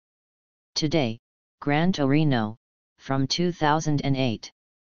Today, Gran Torino, from 2008.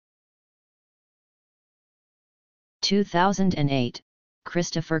 2008,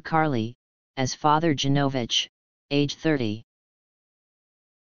 Christopher CARLEY, as Father Janovich, age 30.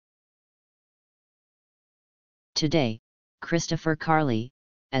 Today, Christopher CARLEY,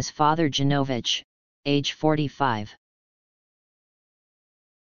 as Father Janovich, age 45.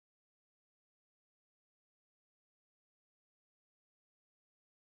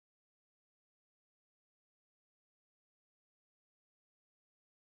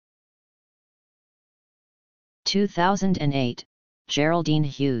 (2008), Geraldine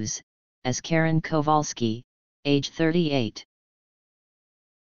Hughes, as Karen Kowalski, age 38.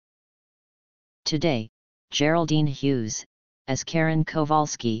 Today, Geraldine Hughes, as Karen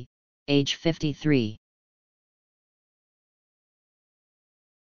Kowalski, age 53.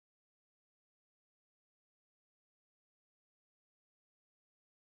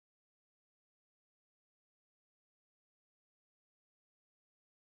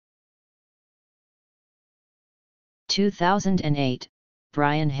 (2008),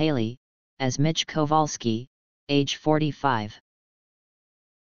 Brian Haley, as Mitch Kowalski, age 45.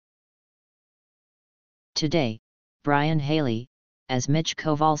 Today, Brian Haley, as Mitch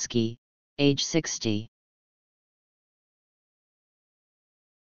Kowalski, age 60.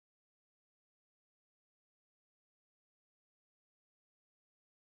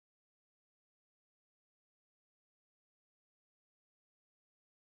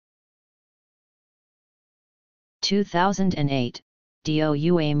 (2008),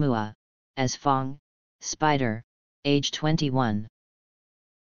 DOUA MOUA, as Fong, Spider, age 21.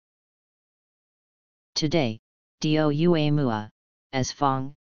 Today, DOUA MOUA, as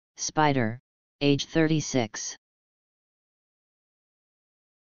Fong, Spider, age 36.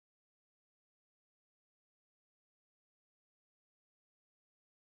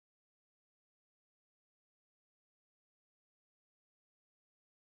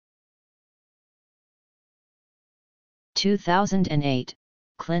 (2008),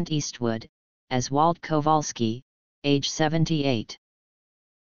 Clint Eastwood, as Walt Kowalski, age 78.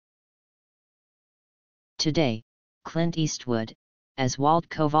 Today, Clint Eastwood, as Walt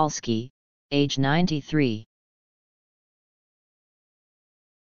Kowalski, age 93.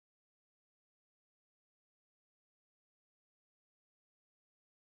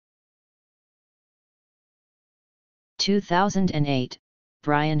 (2008),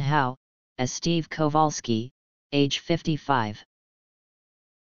 Brian HOWE, as Steve Kowalski, age 55.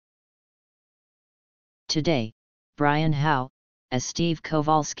 Today, Brian HOWE, as Steve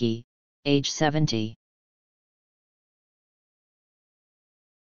Kowalski, age 70.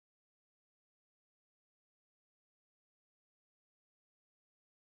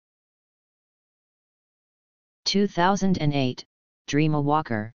 (2008), DREAMA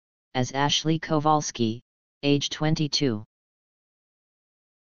Walker, as Ashley Kowalski, age 22.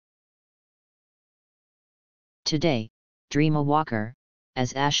 Today, DREAMA Walker,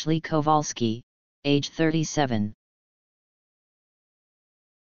 as Ashley Kowalski, age 37.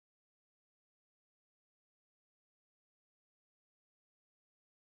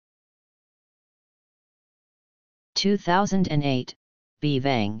 (2008),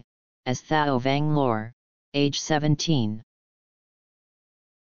 Vang, as Thao Vang Lor, age 17.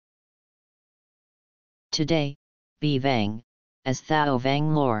 Today, Vang, as Thao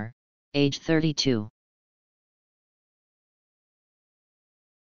Vang Lor, age 32.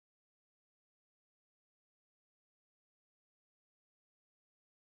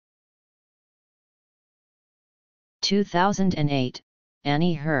 (2008),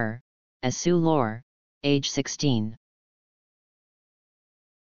 AHNEY HER, as Sue Lor, age 16.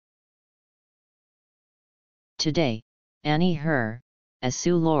 Today, AHNEY HER, as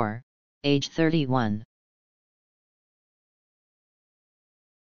Sue Lor, age 31.